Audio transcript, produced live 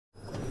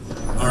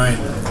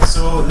Alright,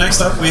 so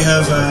next up we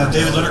have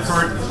David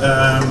Littercourt,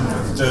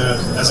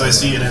 as I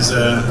see in his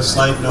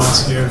slide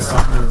notes here,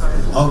 founder of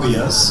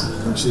Augias,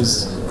 which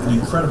is an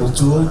incredible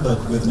tool, but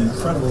with an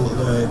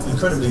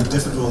incredibly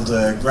difficult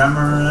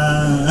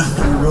grammar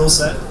rule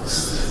set.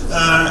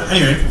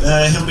 Anyway,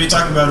 he'll be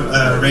talking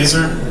about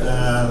Razor,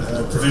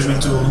 a provisioning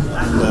tool,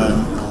 and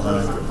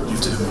I'll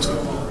leave to him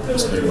to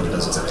explain what it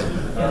does exactly.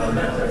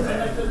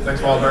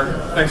 Thanks, Walter.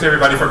 Thanks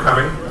everybody for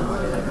coming.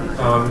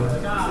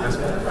 As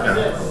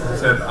I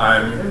said,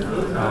 I'm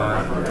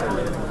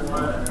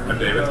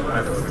David. I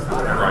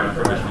write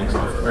provisioning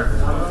software,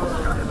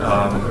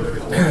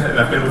 and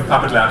I've been with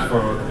Puppet Labs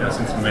for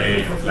since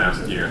May of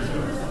last year,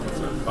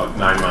 so it's about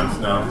 9 months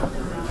now.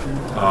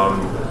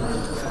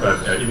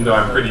 But even though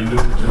I'm pretty new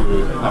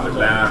to Puppet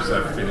Labs,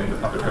 I've been in the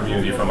Puppet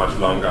community for much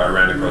longer. I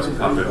ran across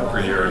Puppet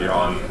pretty early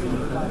on,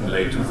 in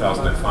late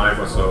 2005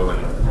 or so,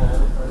 and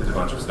did a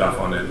bunch of stuff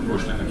on it,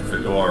 pushed it into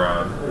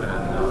Fedora,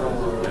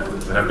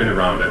 and I've been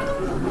around it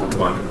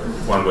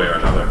one way or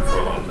another for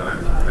a long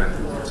time.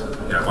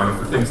 And one of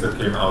the things that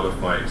came out of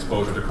my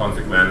exposure to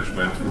config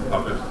management through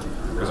Puppet,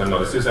 because I'm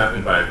not a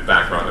sysadmin by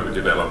background, I'm a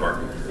developer.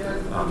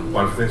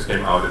 One of the things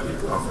came out of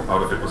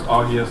it was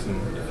Augias,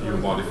 and if you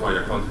modify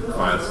your config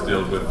files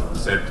still with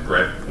set,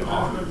 grep, and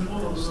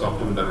awk, stop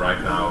doing that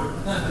right now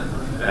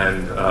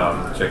and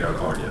check out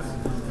Augias.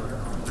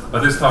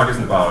 But this talk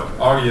isn't about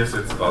Augias,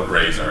 it's about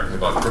Razor, it's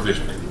about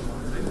provisioning.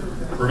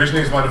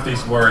 Provisioning is one of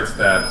these words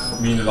that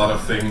mean a lot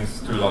of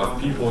things to a lot of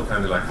people,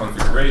 kind of like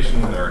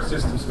configuration or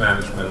systems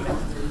management.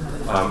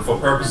 For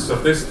purposes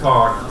of this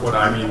talk, what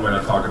I mean when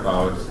I talk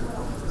about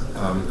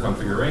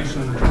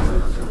configuration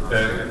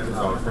and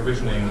about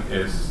provisioning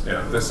is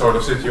this sort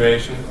of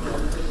situation.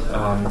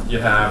 You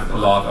have a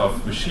lot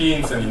of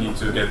machines and you need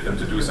to get them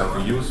to do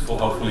something useful.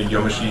 Hopefully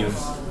your machines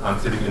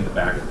aren't sitting in the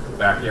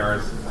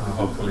backyard.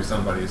 Hopefully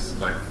somebody's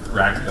like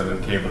racked them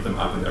and cabled them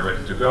up and they're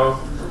ready to go.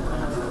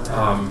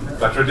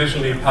 But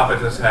traditionally Puppet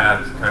has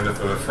had kind of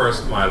a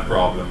first mile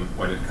problem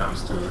when it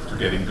comes to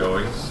getting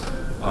going.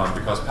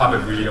 Because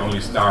Puppet really only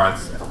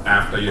starts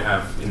after you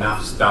have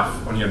enough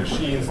stuff on your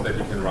machines that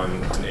you can run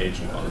an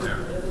agent on there.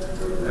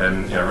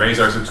 And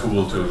Razor is a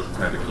tool to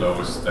kind of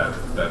close that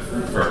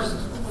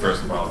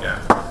first mile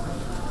gap.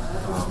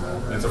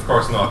 It's of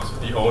course not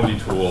the only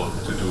tool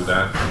to do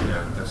that.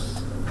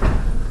 There's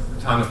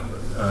a ton of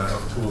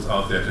tools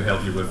out there to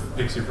help you with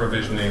Pixie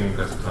provisioning.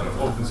 There's a ton of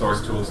open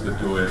source tools that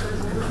do it.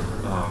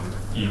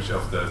 Each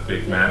of the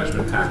big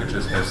management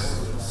packages has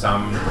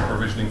some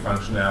provisioning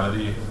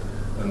functionality.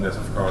 And there's,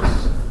 of course,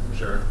 I'm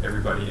sure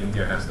everybody in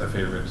here has their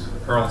favorite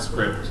Perl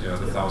script, the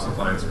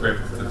 1000-line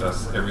script that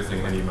does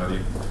everything anybody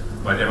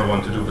might ever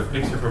want to do with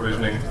Pixie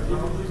provisioning.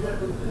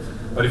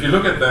 But if you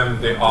look at them,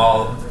 they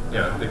all,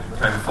 they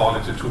kind of fall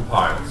into two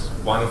piles.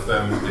 One of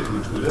them, they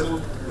do too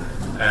little,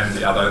 and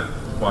the other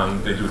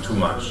one, they do too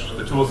much.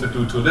 The tools that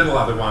do too little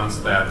are the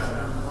ones that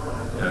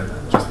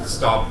just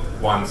stop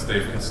once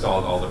they've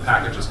installed all the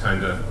packages,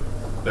 kind of,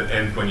 that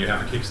end when you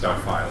have a kickstart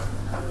file.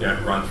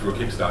 Run through a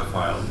kickstart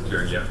file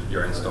during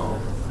your install,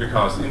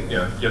 because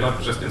you're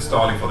not just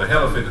installing for the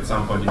hell of it. At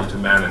some point, you need to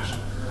manage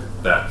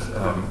that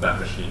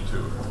machine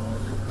too.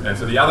 And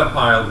so the other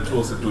pile, the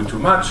tools that do too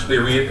much, they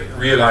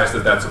realize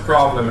that that's a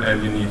problem,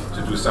 and you need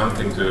to do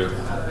something to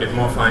get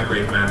more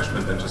fine-grained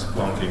management than just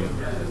plonking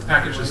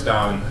packages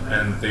down,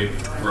 and they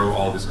grow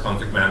all this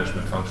config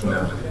management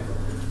functionality.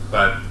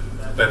 But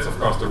that's of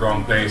course the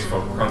wrong place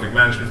for config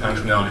management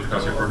functionality,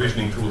 because your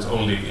provisioning tools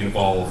only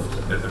involved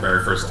at the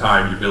very first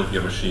time you build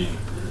your machine,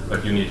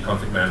 but you need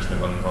config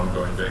management on an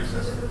ongoing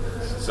basis.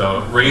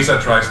 So Razor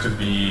tries to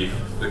be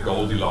the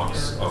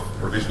Goldilocks of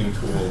provisioning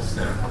tools.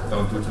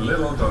 Don't do too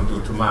little, don't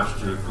do too much,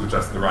 do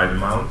just the right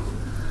amount.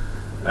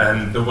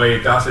 And the way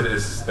it does it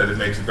is that it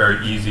makes it very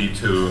easy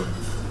to,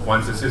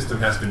 once the system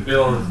has been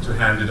built, to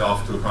hand it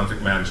off to a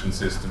config management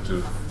system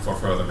for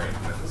further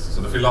maintenance. So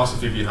the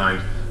philosophy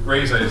behind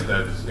Razor is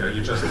that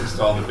you just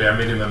install the bare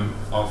minimum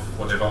of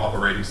whatever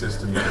operating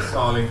system you're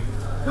installing,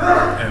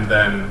 and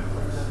then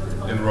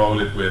enroll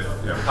it with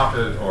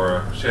Puppet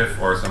or Chef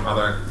or some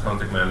other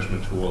config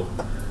management tool,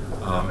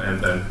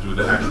 and then do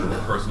the actual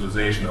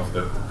personalization of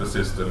the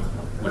system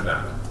with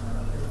that.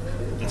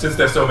 And since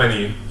there's so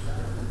many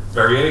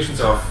variations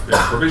of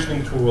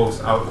provisioning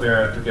tools out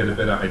there, to get a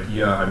better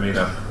idea, I made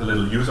up a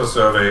little user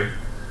survey.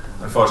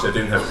 Unfortunately, I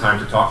didn't have time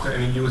to talk to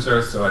any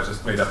users, so I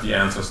just made up the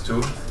answers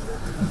too.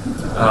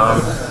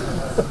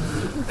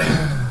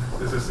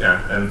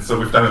 And so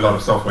we've done a lot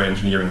of software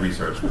engineering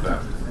research with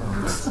that.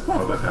 That's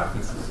how that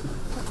happens.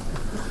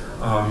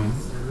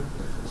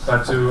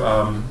 But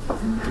to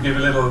give a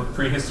little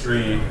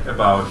prehistory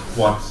about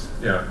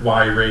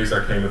why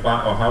Razor came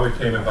about, or how it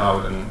came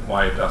about, and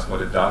why it does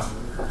what it does.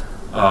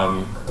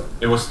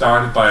 It was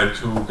started by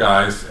two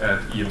guys at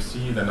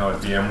EMC, they're now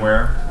at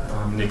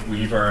VMware, Nick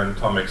Weaver and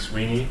Tom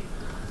McSweeney.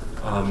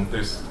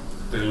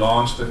 They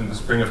launched it in the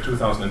spring of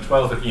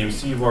 2012 at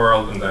EMC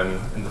World, and then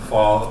in the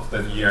fall of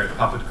that year at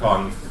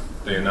PuppetConf,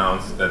 they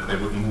announced that they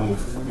would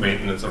move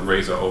maintenance of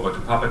Razor over to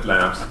Puppet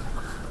Labs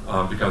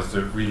because it's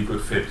a really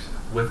good fit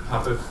with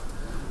Puppet.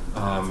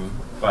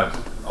 but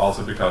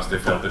also because they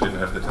felt they didn't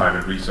have the time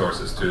and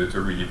resources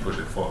to really push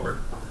it forward.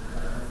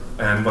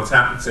 And what's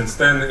happened since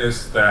then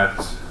is that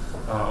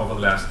over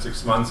the last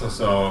 6 months or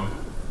so,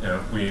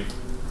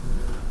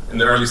 in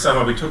the early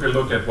summer, we took a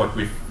look at what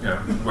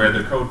where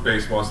the code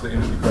base was, the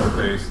initial code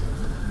base,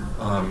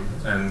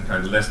 and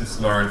kind of lessons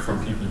learned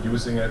from people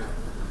using it.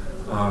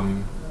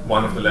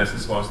 One of the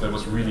lessons was that it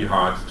was really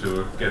hard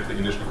to get the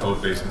initial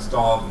code base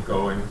installed and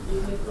going,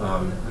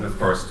 and of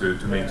course to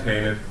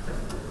maintain it.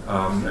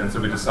 And so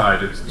we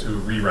decided to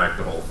rewrite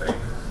the whole thing.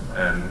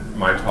 And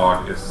my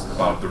talk is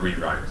about the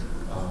rewrite.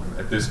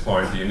 At this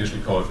point, the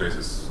initial code base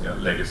is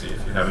legacy.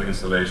 If you have an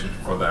installation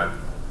for that,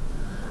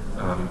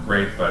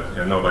 great, but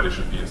nobody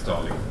should be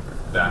installing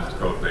that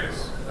code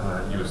base.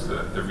 Use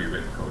the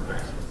rewritten code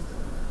base.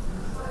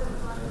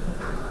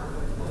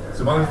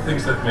 So one of the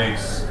things that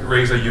makes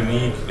Razor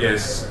unique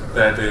is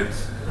that it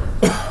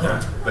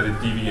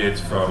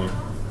deviates from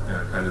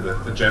kind of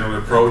the general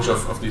approach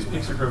of these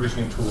pixel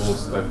provisioning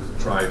tools that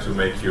try to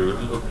make you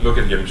look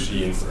at your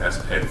machines as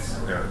pets.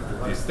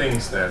 These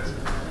things that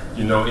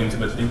you know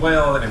intimately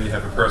well, and you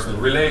have a personal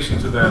relation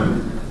to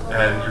them,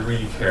 and you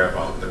really care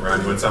about them.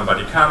 Right? When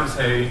somebody comes,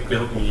 hey,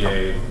 build me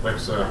a web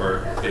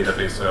server,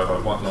 database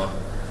server, whatnot.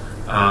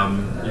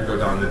 You go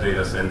down the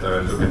data center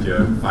and look at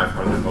your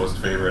 500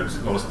 most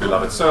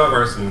beloved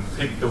servers and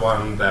pick the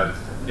one that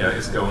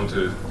is going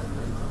to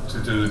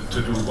do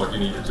what you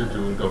need it to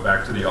do and go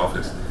back to the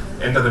office.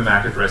 Enter the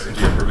MAC address into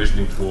your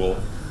provisioning tool,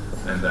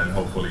 and then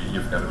hopefully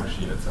you've got a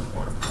machine at some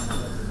point.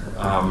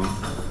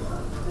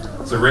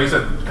 So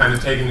Razor kind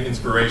of taking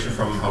inspiration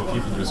from how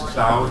people use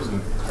cloud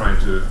and trying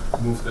to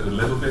move that a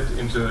little bit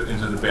into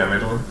the bare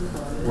metal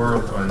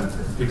world, and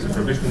pixel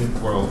provisioning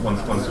world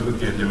wants to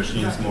look at your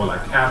machines more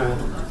like cattle,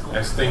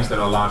 as things that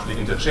are largely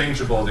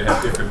interchangeable. They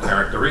have different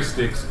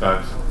characteristics,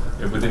 but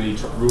within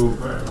each group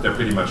they're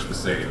pretty much the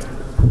same.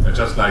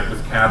 Just like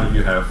with cattle,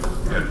 you have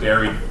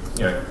dairy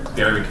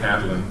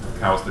cattle and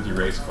cows that you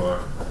raise for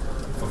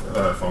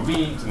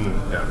meat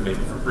and maybe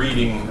for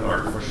breeding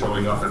or for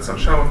showing off at some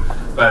show.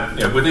 But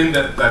within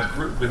that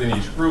group, within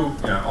each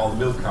group, all the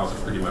milk cows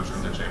are pretty much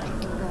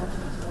interchangeable.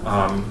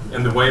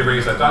 And the way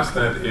Razor does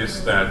that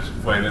is that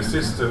when a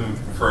system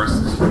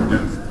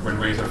when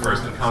Razor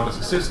first encounters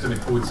a system,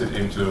 it puts it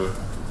into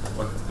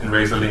what in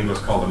Razor lingo is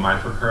called a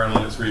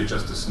microkernel. It's really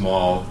just a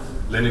small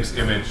Linux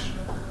image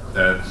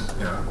that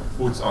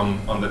boots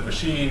on that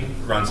machine,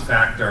 runs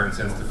factor, and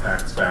sends the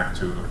facts back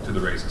to the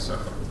Razor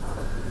server.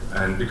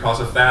 And because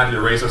of that,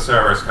 your Razor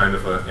server is kind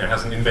of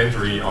has an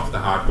inventory of the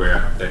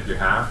hardware that you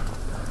have.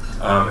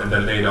 And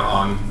then later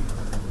on,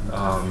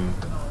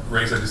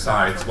 Razor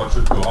decides what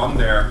should go on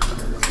there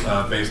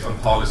based on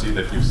policy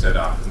that you've set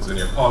up. And so in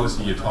your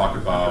policy, you talk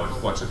about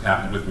what should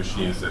happen with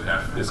machines that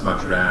have this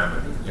much RAM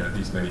and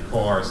these many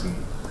cores and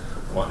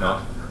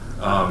whatnot.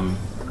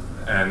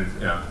 And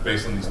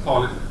based on these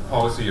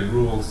policy and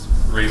rules,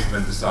 Razor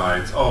then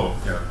decides,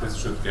 this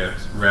should get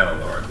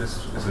RHEL, or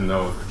this is a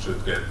node that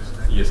should get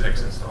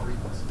ESX installed.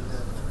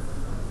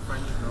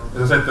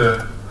 As I said,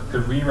 the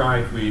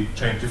rewrite, we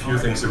changed a few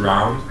things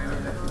around.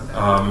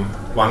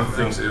 One of the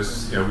things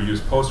is we use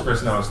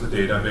Postgres now as the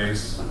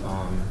database,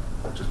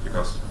 just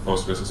because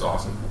Postgres is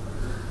awesome.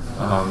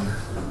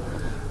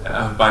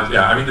 But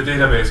the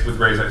database with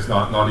Razor is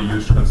not a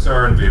huge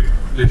concern. We're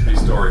literally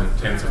storing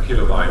tens of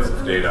kilobytes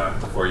of data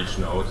for each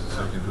node,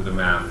 so you can do the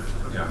math,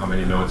 how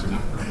many nodes you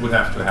would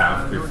have to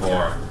have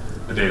before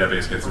the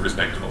database gets a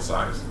respectable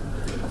size.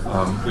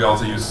 We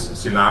also use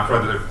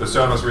Sinatra. The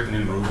server is written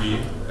in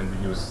Ruby, and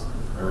we use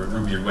a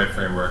Ruby web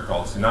framework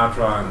called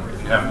Sinatra. And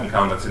if you haven't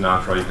encountered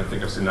Sinatra, you can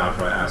think of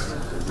Sinatra as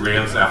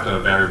Rails after a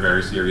very,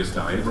 very serious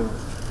diet.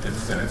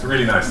 It's a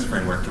really nice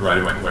framework to write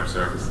a web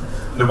service.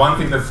 And the one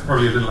thing that's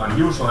probably a little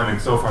unusual,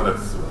 so far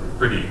that's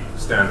pretty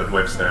standard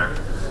web stack.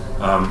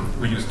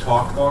 We use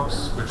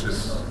TalkBox, which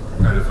is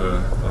kind of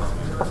a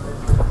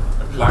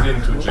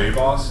plugin to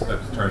JBoss that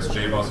turns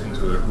JBoss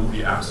into a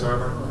Ruby app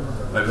server.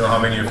 I don't know how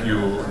many of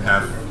you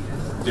have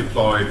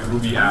deployed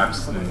Ruby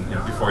apps, and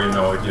before you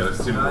know it, your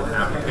simple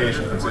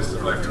application consists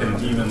of like 10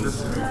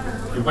 daemons,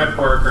 a few web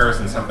workers,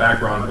 and some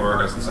background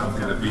workers, and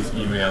something that reads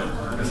email.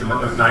 It's a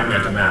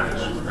nightmare to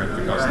manage, right?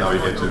 Because now you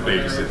get to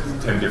babysit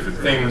 10 different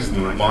things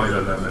and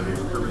monitor them and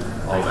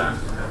all that.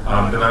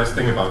 The nice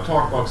thing about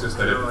TalkBox is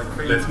that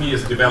it lets me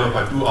as a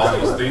developer do all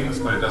these things,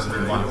 but it does it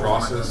in one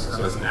process.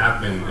 So as an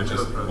admin, you're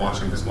just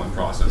watching this one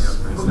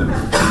process instead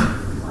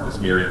of this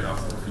myriad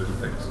of little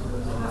things.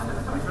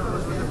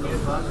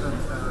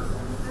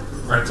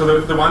 Right, so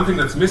the one thing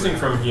that's missing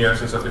from here,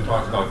 since I've been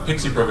talking about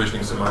PXE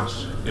provisioning so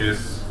much,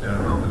 is a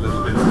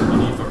little bit that you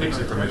need for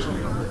PXE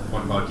provisioning.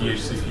 What about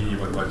DHCP?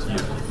 What about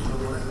TFTP?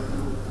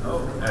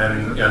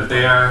 And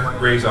there,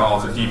 Razor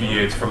also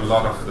deviates from a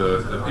lot of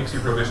the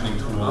PXE provisioning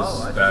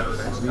tools that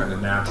kind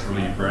of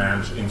naturally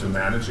branch into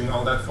managing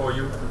all that for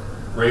you.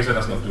 Razor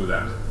does not do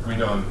that. We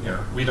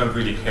don't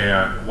really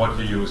care what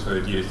you use for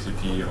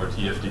DHCP or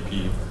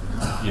TFTP,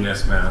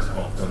 DNS mask.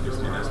 Oh, don't use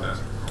DNS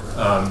mask.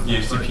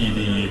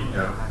 DHCPD,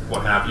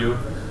 what have you.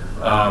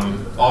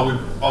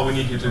 All we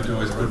need you to do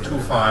is put 2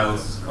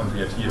 files onto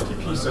your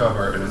TFTP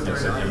server and then you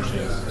set your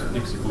machines to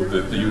Pixie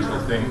boot, the usual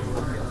thing.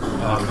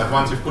 But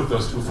once you've put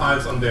those 2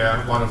 files on there,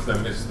 one of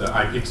them is the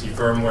iPixie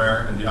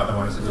firmware and the other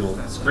one is a little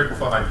script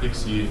for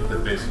iPixie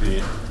that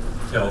basically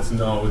tells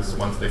nodes,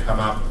 once they come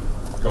up,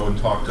 go and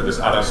talk to this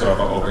other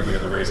server over here,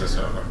 the Razor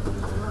server.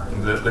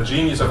 The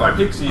genius of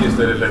iPixie is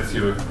that it lets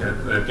you,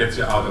 it gets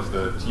you out of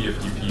the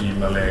TFTP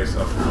malaise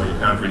of where you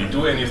can't really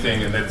do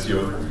anything and lets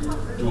you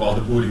do all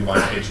the booting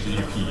via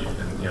HTTP.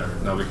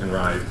 And now we can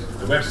write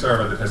a web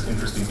server that has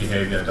interesting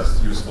behavior and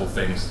does useful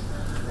things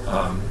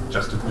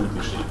just to boot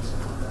machines.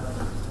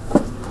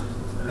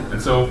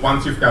 And so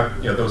once you've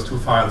got those 2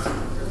 files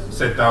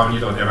set down, you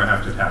don't ever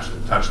have to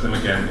touch them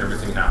again.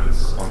 Everything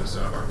happens on the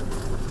server.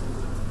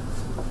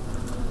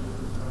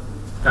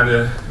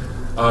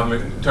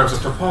 In terms of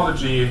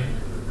topology,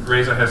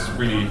 Razor has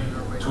really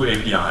 2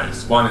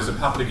 APIs. One is a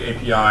public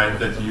API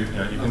that you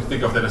can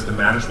think of that as the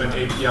management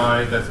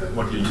API. That's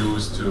what you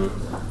use to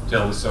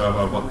tell the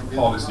server what the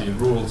policy and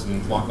rules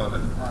and whatnot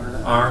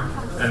are.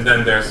 And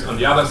then there's, on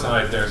the other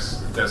side,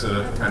 there's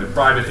a kind of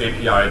private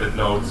API that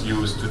nodes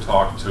use to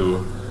talk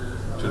to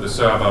the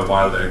server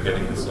while they're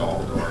getting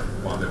installed or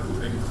while they're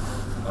booting.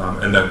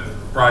 And that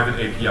private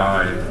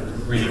API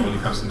really only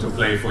comes into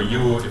play for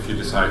you if you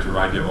decide to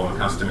write your own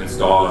custom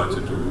installer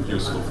to do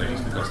useful things,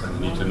 because then you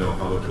need to know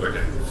how to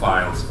get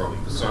files from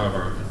the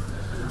server,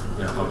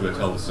 how to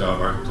tell the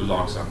server to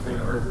log something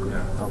or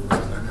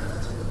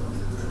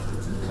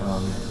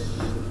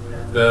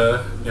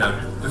the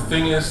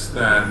thing is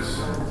that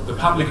the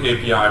public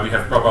API, we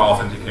have proper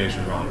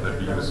authentication around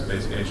that. We use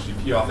basic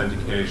HTTP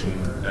authentication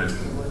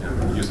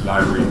and we use a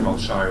library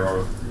called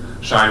Shiro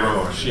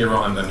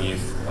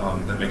underneath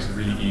that makes it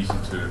really easy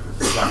to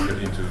plug it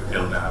into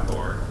LDAP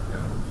or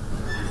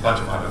a bunch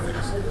of other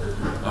things.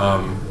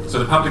 So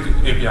the public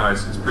API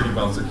is pretty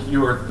well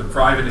secured. The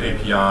private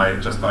API,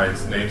 just by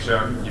its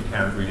nature, you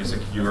can't really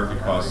secure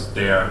because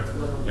there,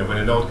 when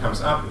a node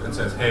comes up and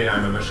says, "Hey,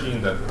 I'm a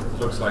machine that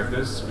looks like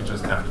this," we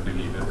just have to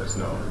believe it as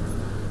node.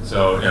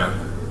 So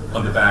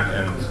on the back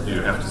end,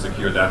 you have to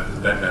secure that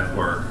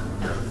network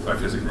by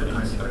physical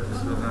means, like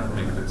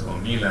make it its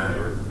own VLAN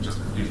or just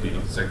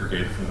completely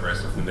segregate it from the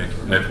rest of the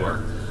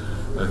network.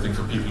 I think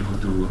for people who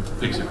do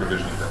Pixie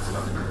provisioning, that's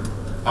nothing.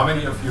 How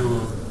many of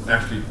you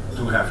actually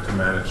do have to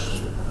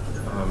manage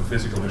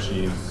physical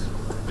machines,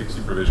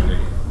 Pixie provisioning?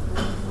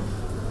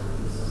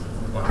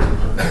 Well,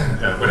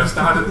 when I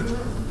started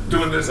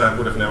doing this, I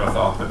would have never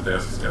thought that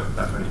there's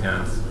that many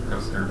hands,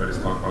 because everybody's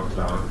talking about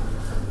cloud.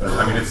 But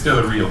I mean, it's still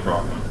a real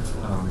problem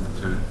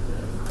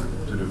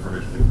to do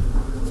provisioning.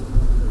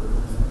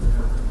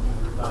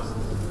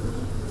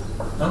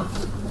 Huh?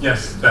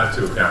 Yes, that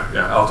too.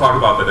 Yeah. I'll talk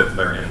about that at the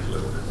very end a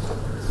little bit.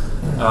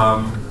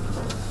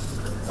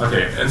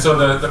 Okay, and so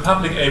the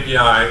public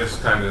API is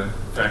kind of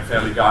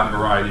fairly garden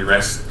variety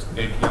REST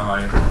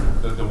API.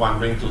 The one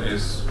wrinkle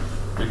is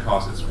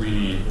because it's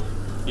really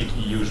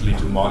icky usually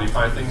to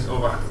modify things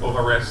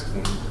over REST,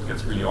 and it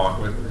gets really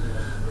awkward.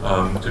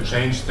 To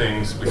change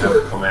things, we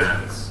have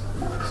commands.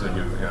 So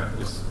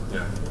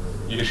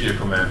you issue a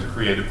command to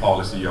create a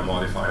policy or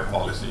modify a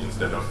policy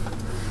instead of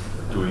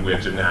doing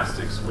weird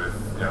gymnastics with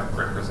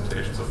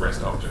representations of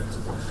REST objects.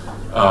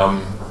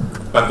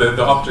 But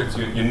the objects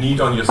you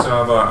need on your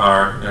server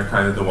are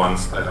kind of the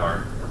ones that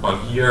are on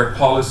here.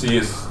 Policy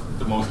is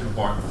the most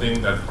important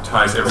thing that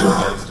ties everything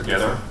else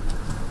together.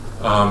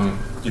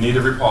 You need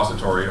a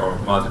repository or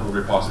multiple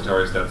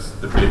repositories. That's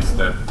the bits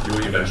that you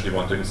eventually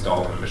want to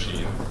install on a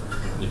machine.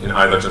 You can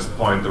either just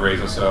point the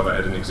Razor server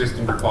at an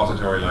existing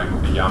repository, like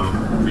the Yum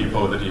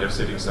repo that you have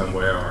sitting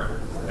somewhere, or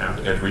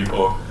apt-get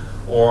repo,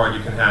 or you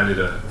can hand it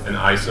an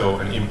ISO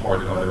and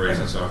import it on the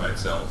Razor server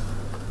itself.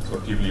 That's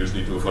what people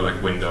usually do for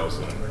like Windows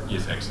and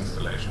ESX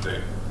installation.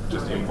 They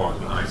just import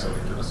an ISO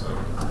into the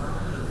server.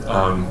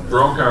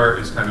 Broker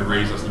is kind of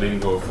Razor's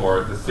lingo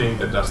for the thing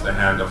that does the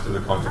handoff to the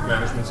config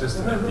management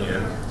system at the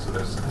end. So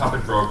there's a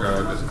Puppet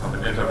broker, there's a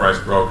Puppet Enterprise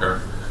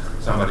broker.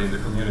 Somebody in the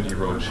community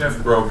wrote Chef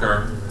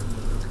broker.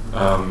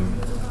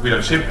 We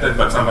don't ship that,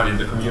 but somebody in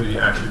the community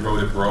actually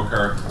wrote a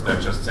broker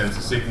that just sends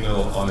a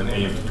signal on an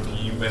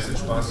AMQP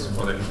message bus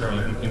for the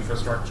internal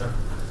infrastructure.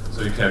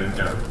 So you can,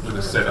 with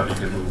a setup, you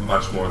can move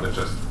much more than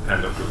just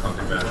hand off to a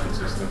config management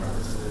system.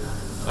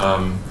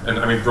 And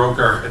I mean,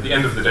 broker, at the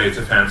end of the day, it's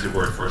a fancy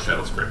word for a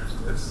shell script.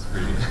 It's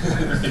really,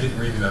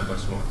 really not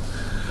much more.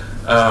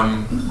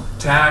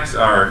 Tags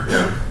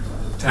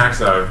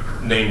are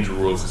named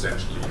rules,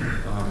 essentially.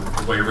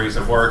 The way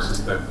Razor works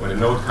is that when a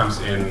node comes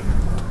in,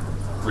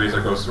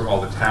 Razor goes through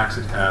all the tags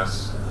it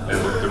has and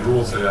the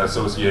rules that are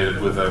associated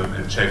with them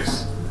and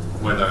checks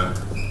whether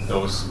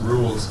those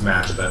rules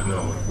match that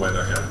node.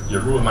 Whether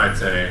your rule might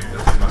say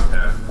that it must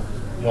have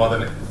more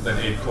than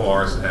 8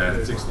 cores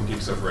and 16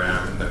 gigs of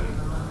RAM, and then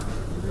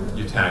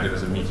you tag it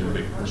as a medium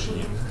big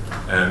machine.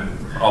 And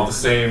all the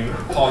same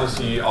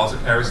policy also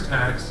carries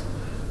tags,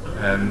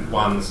 and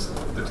once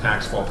the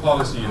tags for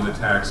policy and the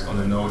tags on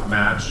the node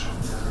match,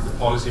 the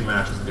policy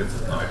matches and gets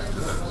applied to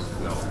that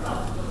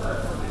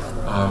node.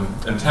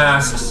 And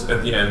tasks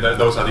at the end,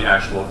 those are the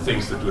actual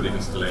things that do the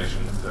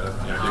installation,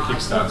 your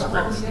kickstart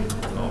scripts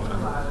and all that.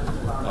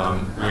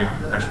 We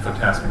actually for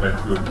tasks we went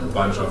through a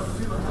bunch of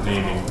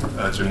naming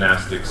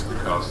gymnastics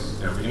because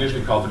we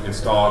initially called them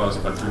installers,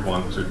 but we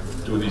want to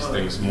do these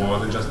things more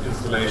than just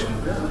installation.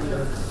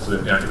 So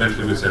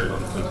eventually we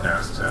settled on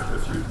tasks after a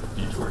few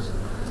detours.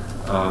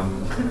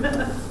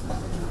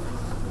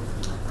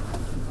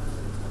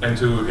 And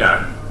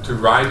to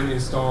write an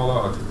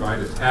installer or to write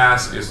a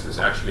task is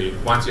actually,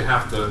 once you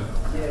have the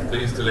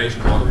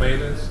installation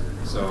automated,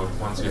 so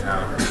once you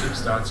have a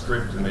kickstart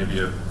script and maybe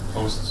a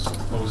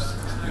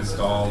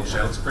post-install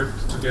shell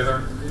script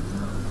together,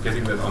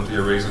 getting that onto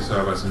your Razor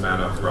server is a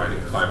matter of writing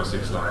 5 or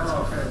 6 lines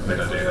of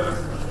metadata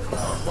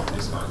of what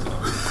these files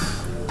are.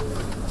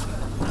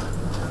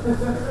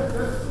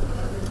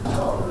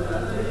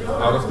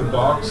 Out of the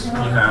box, we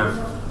have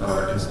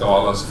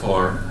installers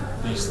for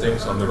these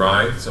things on the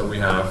right. So we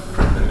have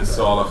an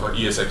installer for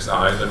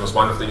ESXi. That was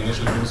one of the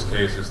initial use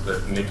cases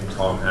that Nick and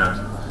Tom had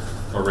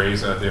for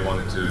Razor. They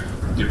wanted to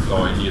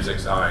deploy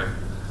ESXi,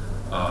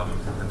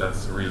 and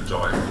that's a real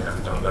joy if you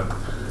haven't done that.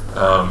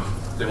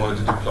 They wanted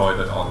to deploy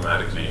that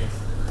automatically.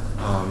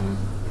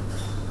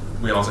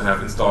 We also have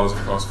installers,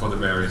 of course, for the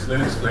various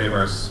Linux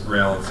flavors,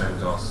 RHEL,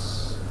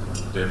 CentOS,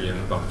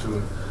 Debian,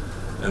 Ubuntu.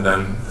 And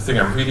then the thing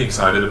I'm really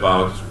excited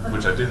about,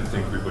 which I didn't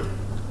think we would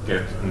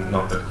get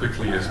not that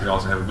quickly, is we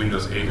also have a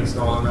Windows 8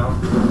 installer now,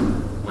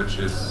 which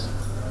is,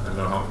 I don't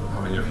know how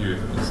many of you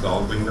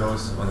install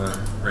Windows on a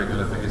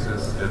regular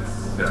basis.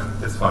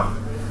 It's fun.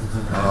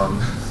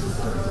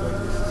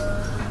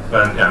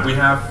 But yeah, we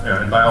have,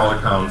 and by all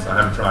accounts, I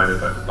haven't tried it,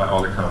 but by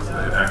all accounts,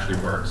 it actually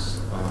works.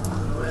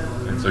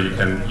 And so you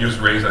can use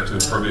Razor to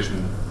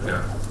provision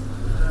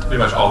pretty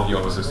much all the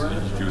OSs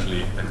you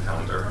usually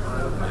encounter in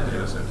the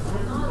data center.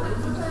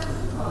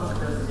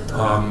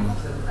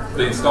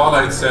 The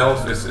installer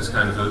itself is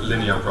kind of a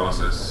linear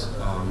process.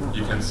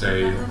 You can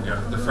say,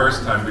 the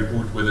first time we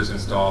boot with this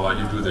installer,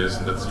 you do this,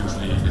 and that's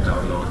usually you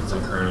download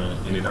some kernel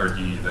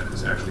init.rd that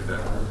is actually the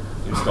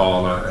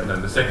installer, and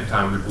then the second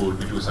time we boot,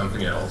 we do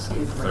something else,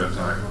 and the third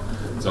time,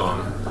 and so on,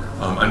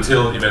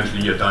 until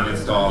eventually you're done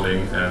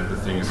installing and the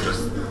thing is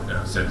just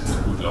set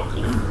to boot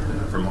locally.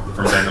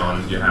 From then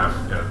on, you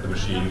have the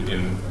machine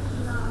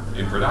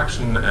in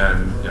production,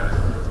 and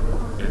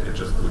it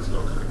just boots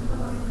locally.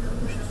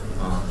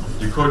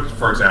 You could,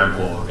 for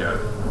example,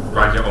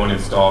 write your own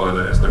installer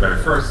that as the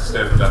very first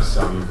step does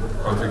some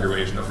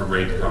configuration of a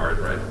RAID card,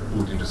 right?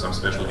 Boot into some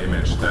special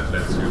image that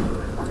lets you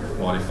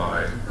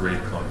modify RAID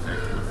config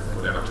with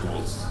whatever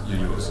tools you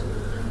use.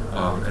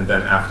 And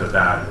then after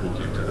that, boot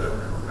into the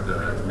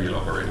real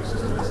operating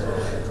system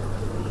installer.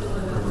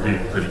 It would be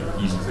a pretty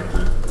easy thing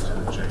to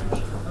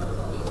change.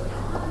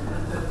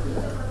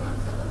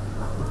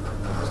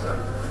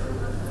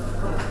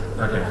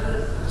 Okay.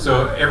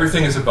 So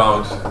everything is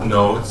about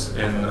nodes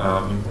in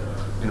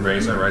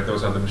Razor, right?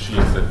 Those are the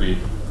machines that we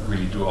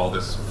really do all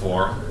this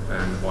for,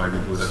 and why we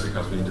do that,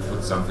 because we need to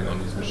put something on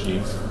these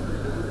machines.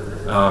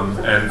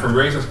 And from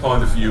Razor's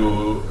point of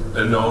view,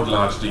 a node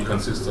largely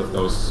consists of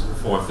those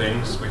 4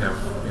 things. We have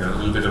a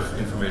little bit of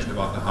information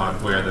about the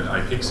hardware that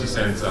iPXE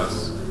sends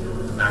us,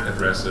 MAC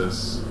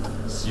addresses,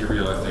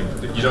 serial, I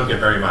think. You don't get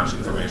very much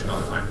information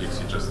out of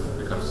iPXE just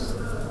because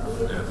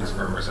these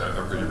firmwares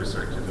are pretty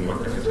restricted in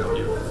what they can tell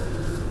you.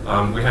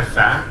 We have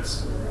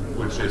facts,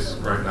 which is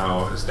right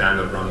now a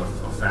standard run of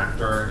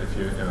Factor,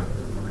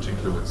 which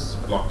includes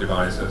block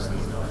devices and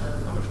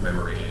how much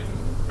memory and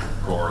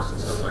cores and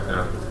stuff like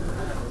that.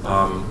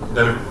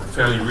 Then a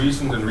fairly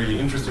recent and really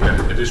interesting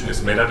addition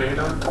is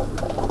metadata.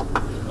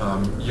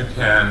 You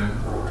can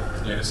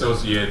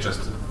associate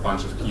just a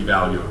bunch of key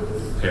value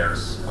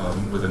pairs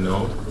with a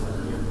node.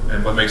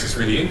 And what makes this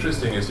really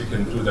interesting is you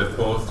can do that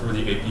both through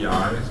the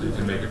API, so you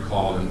can make a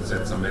call and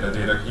set some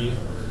metadata key.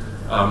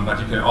 But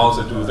you can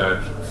also do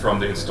that from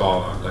the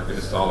installer, like the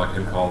installer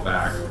can call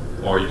back,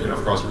 or you can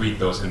of course read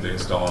those in the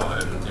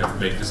installer and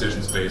make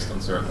decisions based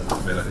on certain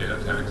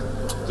metadata tags.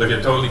 So if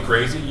you're totally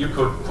crazy, you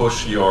could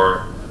push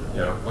your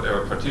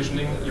whatever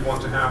partitioning you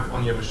want to have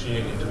on your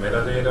machine into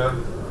metadata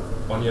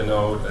on your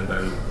node, and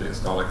then the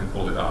installer can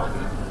pull it out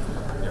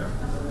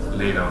and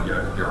lay down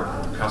your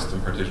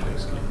custom partitioning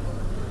scheme.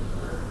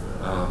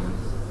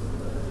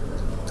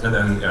 And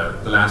then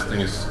the last thing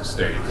is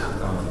state,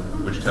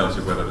 which tells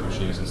you whether the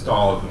machine is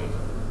installed, and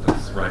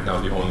that's right now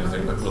the only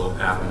thing, but we'll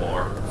add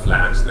more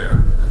flags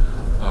there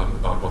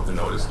about what the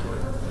node is doing.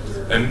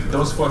 And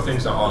those 4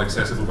 things are all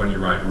accessible when you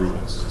write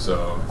rules.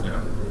 So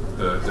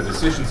the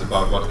decisions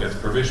about what gets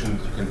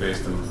provisioned, you can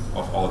base them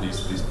off all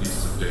these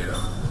pieces of data,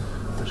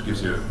 which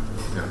gives you a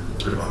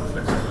good amount of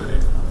flexibility.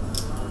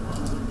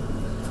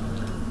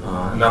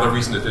 Another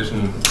recent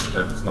addition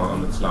that's not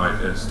on the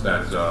slide is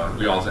that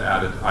we also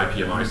added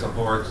IPMI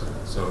support.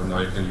 So now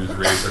you can use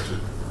Razor to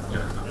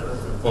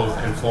both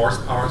enforce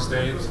power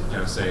state,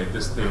 say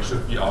this thing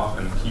should be off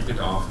and keep it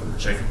off and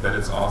check that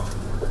it's off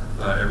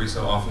every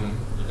so often.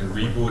 You can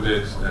reboot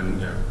it,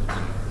 and you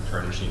can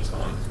turn machines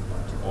on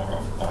or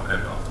off, on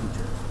and off.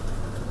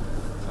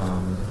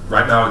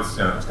 Right now it's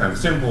kind of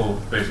simple.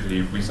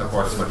 Basically, we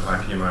support as much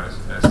IPMI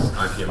as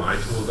IPMI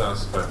tool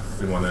does, but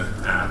we want to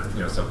add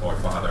support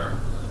for other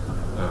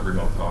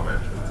remote power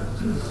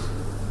management.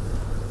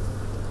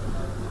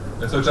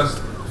 And so just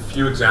a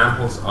few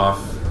examples of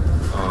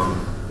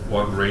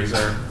what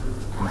Razor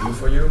can do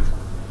for you.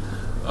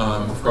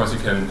 Of course, you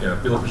can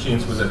build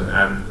machines with it and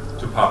add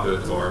to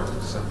Puppet or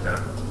some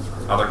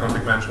other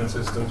config management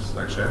systems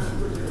like Chef.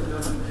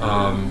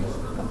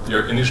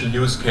 Your initial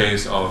use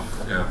case of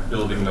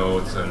building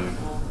nodes and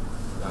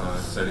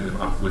setting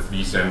them up with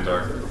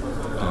vCenter,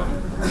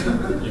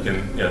 you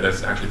can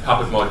there's actually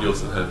Puppet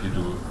modules that help you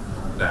do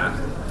that,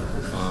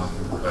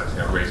 but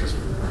Razor is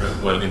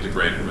well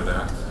integrated with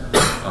that.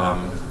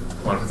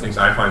 One of the things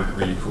I find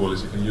really cool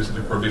is you can use it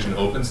to provision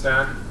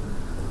OpenStack,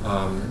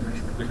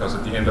 because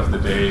at the end of the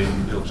day,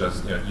 you'll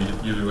just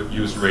you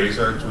use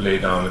Razor to lay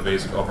down a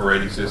basic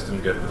operating system,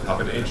 get the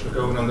Puppet agent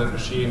going on that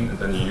machine, and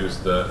then you use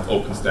the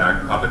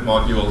OpenStack Puppet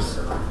modules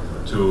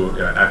to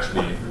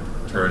actually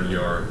turn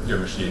your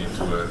machine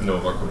into a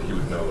Nova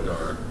compute node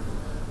or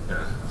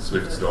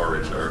Swift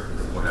storage or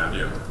what have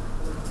you.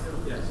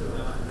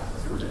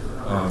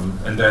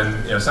 And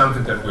then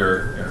something that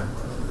we're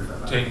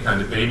taking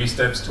kind of baby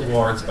steps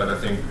towards, but I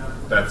think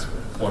that's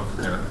what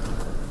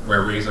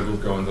where Razor will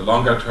go in the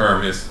longer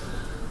term is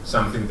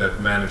something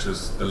that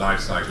manages the life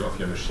cycle of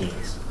your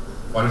machines.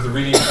 One of the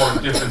really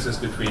important differences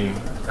between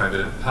kind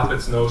of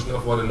Puppet's notion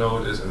of what a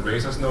node is and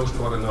Razor's notion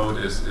of what a node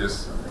is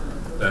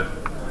that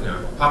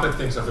Puppet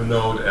thinks of a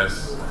node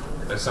as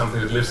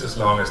something that lives as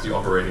long as the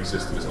operating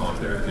system is on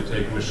there. If you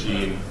take a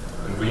machine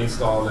and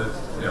reinstall it,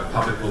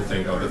 Puppet will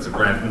think, oh, that's a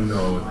brand new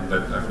node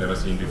that I've never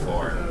seen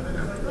before.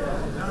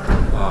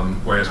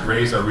 Whereas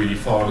Razor really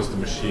follows the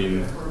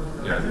machine,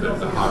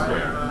 the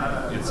hardware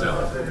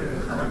itself.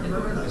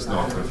 It's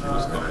not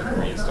confused by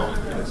reinstalling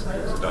things, so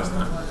it does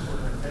that.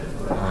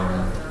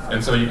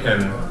 And so you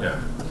can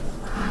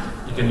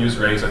use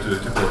Razor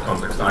to build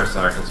complex life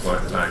cycles.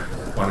 Like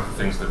one of the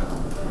things that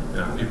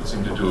people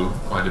seem to do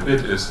quite a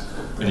bit is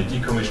when you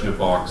decommission a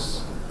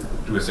box,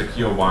 do a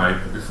secure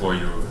wipe before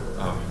you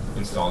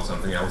install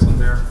something else on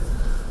there.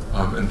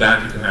 And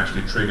that you can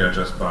actually trigger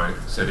just by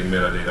setting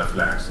metadata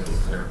flags and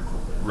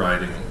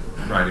writing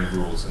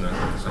rules in a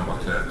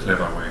somewhat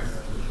clever way.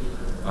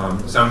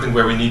 Something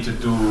where we need to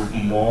do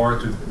more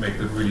to make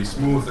it really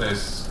smooth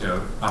is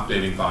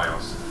updating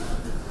BIOS.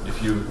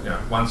 If you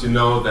once you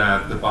know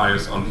that the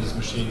BIOS on these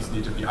machines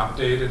need to be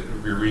updated, it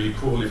would be really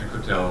cool if you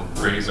could tell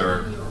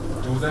Razor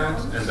do that,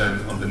 and then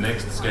on the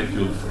next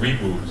scheduled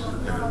reboot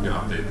you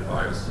update the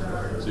BIOS.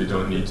 So you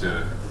don't need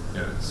to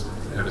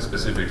have a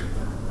specific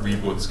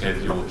reboot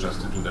schedule just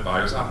to do the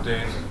BIOS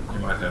update. You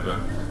might have a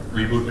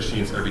reboot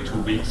machines every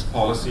 2 weeks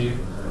policy.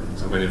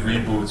 So when it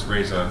reboots,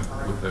 Razor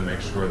would then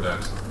make sure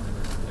that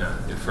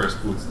it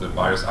first boots the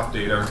BIOS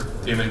updater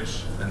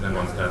image, and then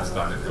once that's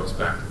done, it goes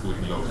back to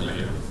booting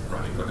locally and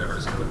running whatever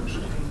is on the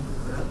machine.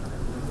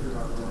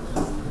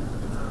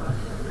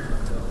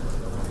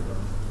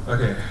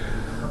 Okay.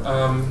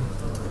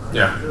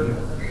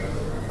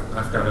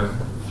 I've got a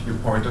few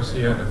pointers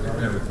here. I think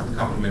we have a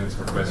couple minutes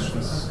for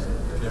questions.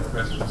 If you have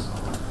questions.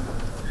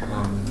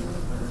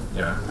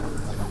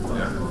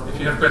 If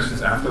you have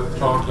questions after the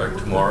talk, like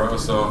tomorrow or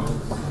so,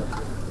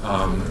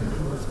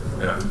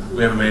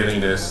 we have a mailing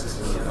list,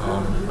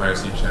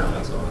 IRC channel,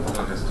 and so on.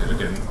 Don't hesitate to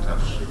get in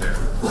touch there.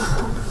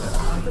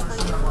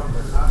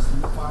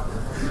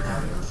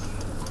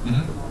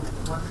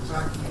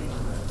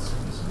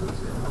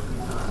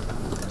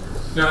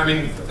 No, I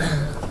mean,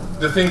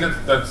 the thing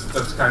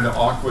that's kind of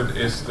awkward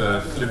is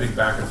the flipping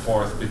back and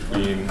forth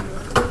between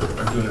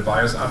I'm doing a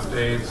BIOS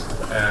update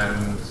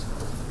and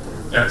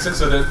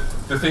so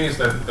the thing is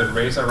that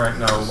Razor right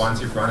now, once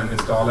you've run an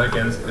installer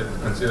against it,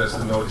 considers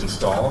the node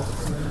installed,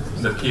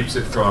 and that keeps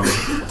it from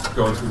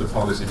going through the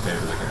policy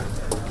table again.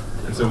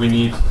 And so we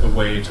need a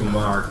way to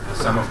mark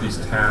some of these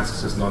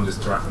tasks as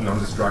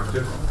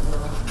non-destructive.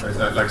 Right?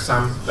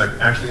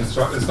 Actually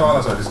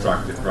installers are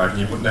destructive, right?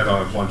 You would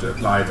never want to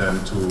apply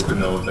them to a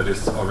node that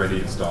is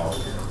already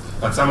installed.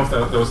 But some of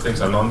those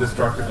things are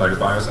non-destructive, like a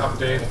BIOS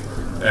update,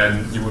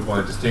 and you would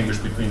want to distinguish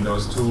between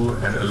those two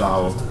and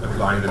allow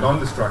applying the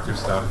non-destructive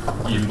stuff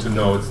even to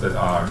nodes that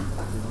are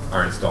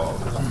installed.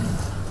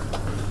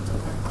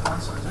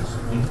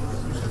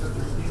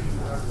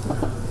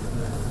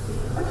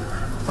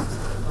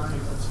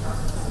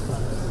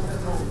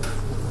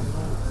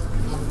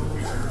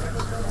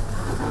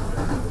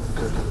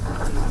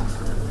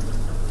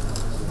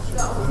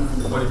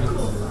 What do you mean?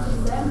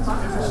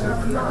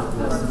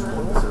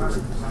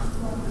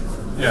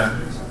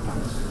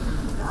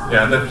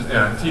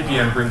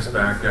 TPM brings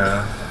back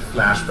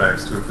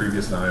flashbacks to a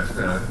previous life.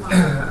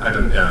 I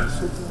don't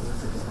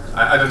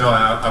know.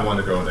 I want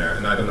to go there,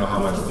 and I don't know how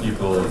much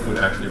people would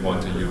actually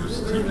want to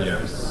use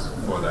TPMs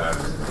for that,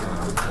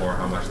 or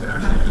how much they're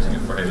actually using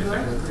it for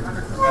anything.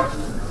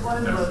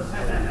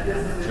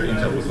 Sure,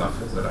 Intel would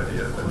love that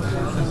idea, but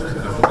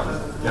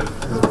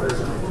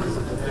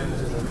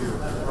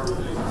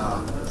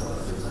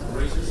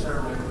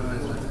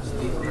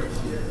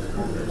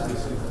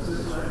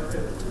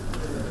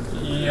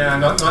Yeah,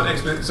 not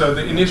explicit. So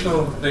the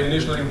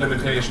initial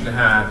implementation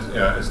had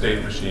a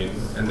state machine,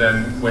 and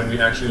then when we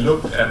actually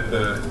looked at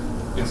the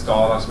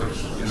installers,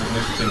 which in the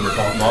initial thing were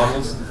called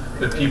models,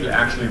 that people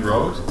actually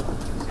wrote,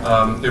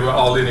 they were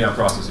all linear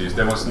processes.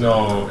 There was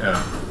no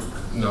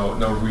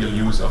real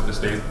use of the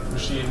state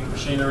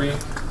machinery.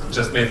 It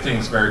just made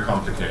things very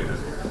complicated.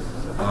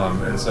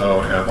 And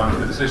so one of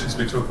the decisions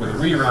we took with the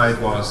rewrite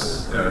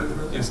was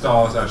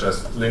installs are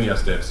just linear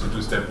steps. You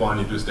do step 1,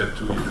 you do step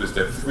 2, you do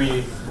step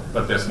 3,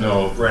 but there's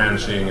no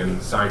branching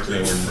and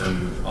cycling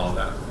and all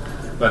that.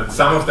 But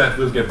some of that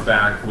we'll get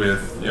back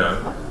with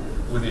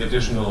the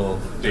additional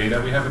data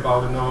we have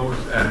about a node,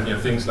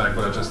 and things like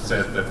what I just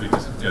said, that we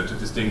to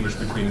distinguish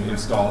between an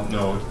installed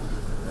node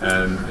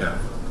and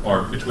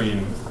or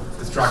between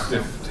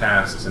destructive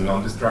tasks and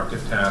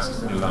non-destructive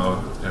tasks, and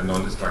allow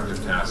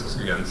non-destructive tasks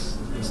against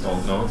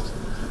installed nodes.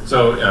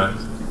 So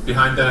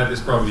behind that is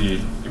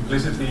probably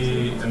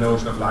implicitly a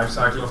notion of life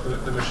cycle of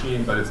the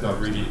machine, but it's not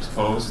really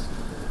exposed,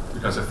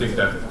 because I think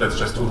that's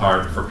just too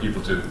hard for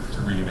people to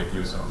really make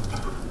use of.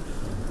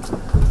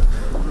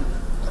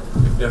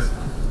 Yes?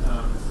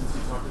 Since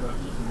you talked about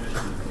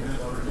decommissioning, can it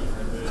already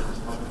have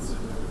public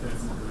certificates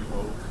and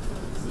revoke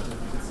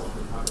certificates of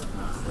the public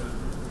master?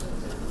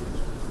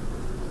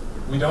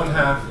 We don't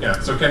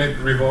have, so can it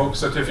revoke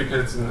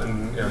certificates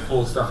and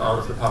pull stuff out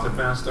of the puppet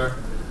master?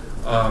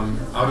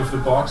 Out of the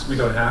box, we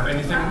don't have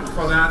anything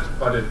for that,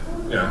 but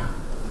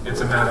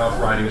it's a matter of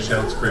writing a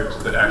shell script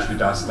that actually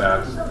does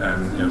that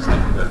and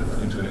sticking that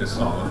into an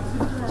installer.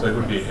 So it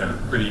would be a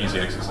pretty easy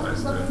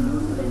exercise to.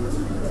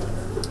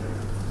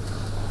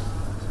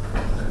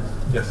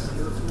 Yes.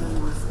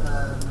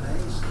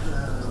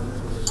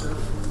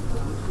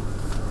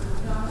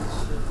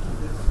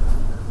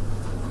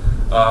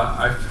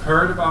 I've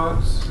heard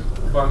about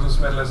Ubuntu's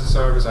Metal as a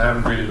Service. I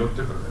haven't really looked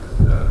at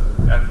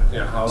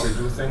how they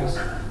do things.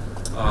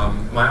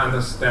 My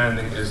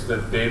understanding is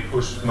that they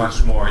push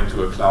much more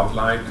into a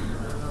cloud-like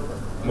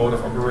mode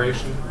of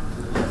operation.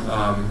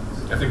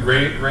 I think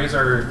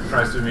Razer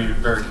tries to be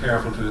very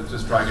careful to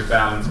strike a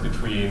balance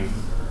between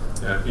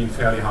being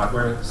fairly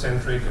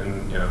hardware-centric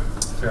and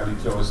fairly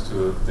close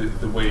to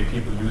the way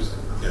people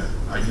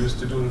are used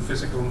to doing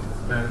physical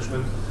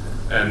management,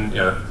 and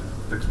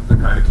the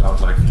kind of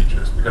cloud-like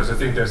features. Because I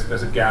think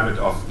there's a gamut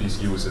of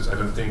these uses. I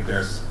don't think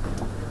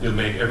you'll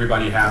make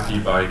everybody happy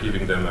by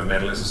giving them a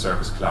Metal as a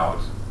Service cloud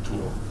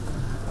tool.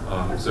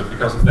 So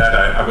because of that,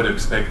 I would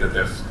expect that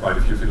there's quite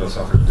a few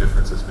philosophical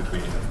differences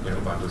between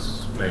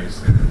Ubuntu's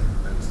Maze and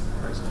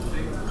Razer.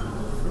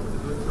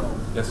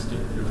 Yes,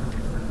 Steve.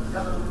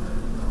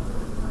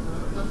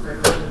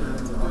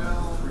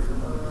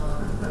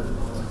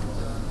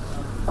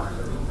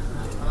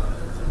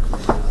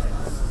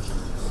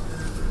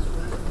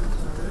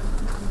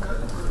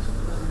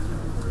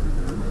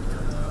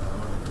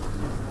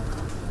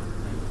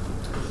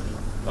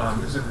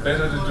 Is it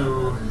better to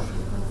do?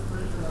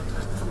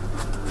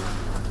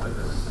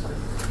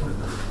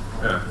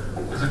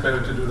 Is it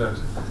better to do that?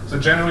 So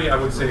generally, I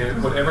would say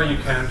whatever you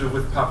can do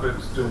with Puppet,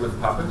 do with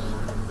Puppet,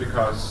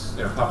 because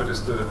Puppet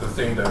is the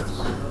thing that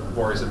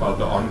worries about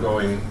the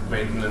ongoing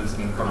maintenance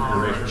and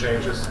configuration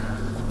changes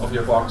of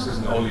your boxes,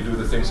 and only do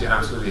the things you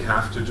absolutely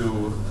have to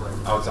do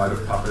outside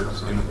of Puppet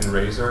in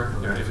Razer.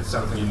 If it's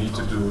something you need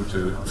to do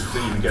to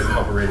even get an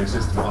operating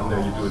system on there,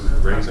 you do it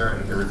with Razer,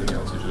 and everything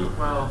else you do with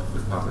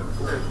Puppet.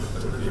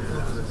 That would be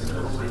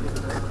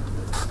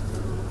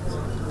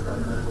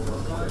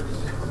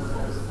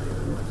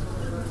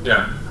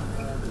Yeah.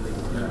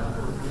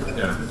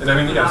 And I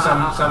mean,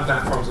 some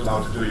platforms allow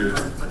you to do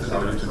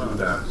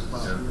that.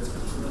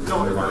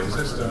 On the running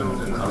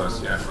system, and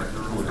others you actually have to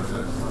put into a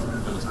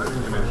little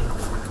special image.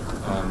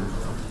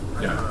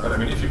 But I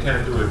mean, if you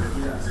can do it,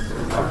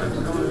 Puppet.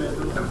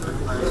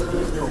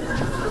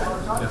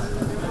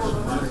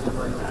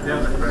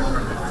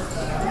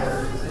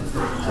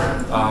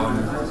 I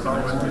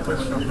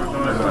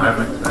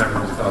haven't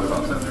really thought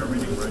about that.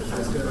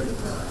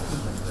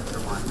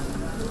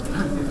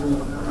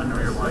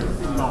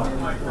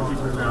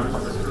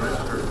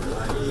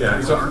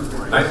 Yeah, so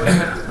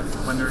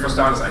for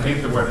starters, I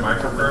hate the word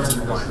microkernel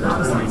because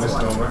it's a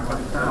misnomer.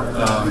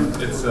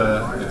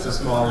 It's a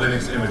small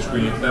Linux image.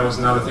 That was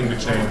another thing we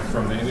changed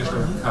from the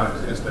initial cut,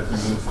 is that we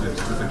moved it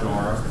to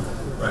Fedora.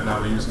 Right now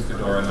we're using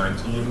Fedora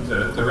 19.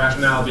 The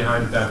rationale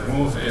behind that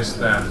move is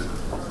that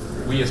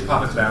we as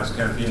Puppet Labs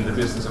can't be in the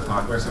business of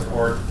hardware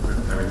support.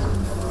 I mean,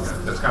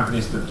 there's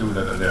companies that do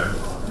that, and they're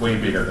way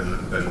bigger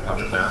than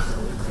Puppet Labs.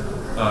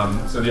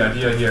 So the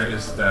idea here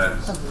is that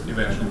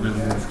eventually we'll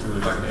move to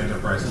like an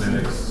enterprise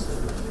Linux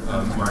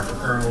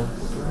microkernel,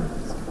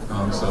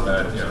 so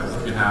that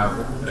if you have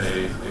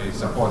a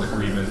support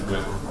agreement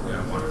with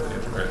one of the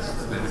enterprise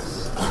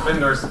Linux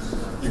vendors,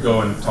 you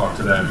go and talk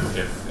to them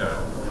if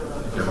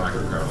your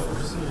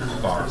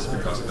microkernel bars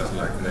because it doesn't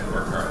like the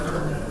network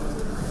kernel.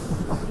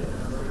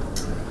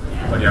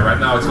 But yeah, right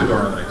now it's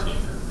Fedora 19.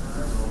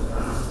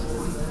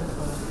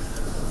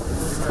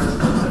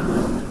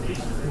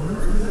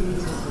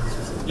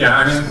 Yeah,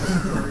 I mean,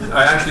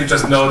 I actually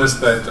just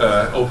noticed that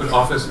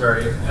OpenOffice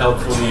very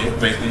helpfully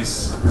made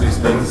these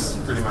links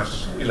pretty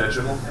much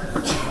illegible.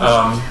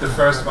 The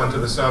first one to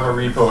the server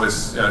repo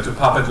is to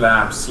Puppet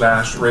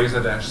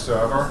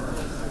Labs/razor-server,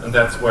 and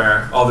that's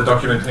where all the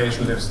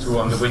documentation lives too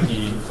on the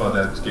wiki for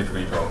that Git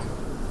repo.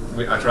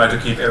 I try to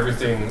keep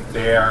everything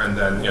there, and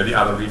then the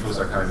other repos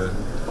are kind of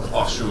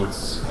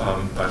offshoots,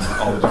 but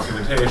all the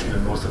documentation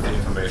and most of the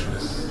information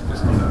is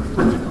on that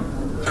repo.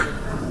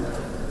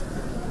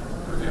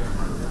 Okay.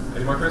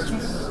 Any more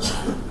questions?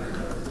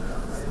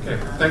 Okay,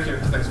 thank you.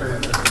 Thanks for your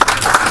interest.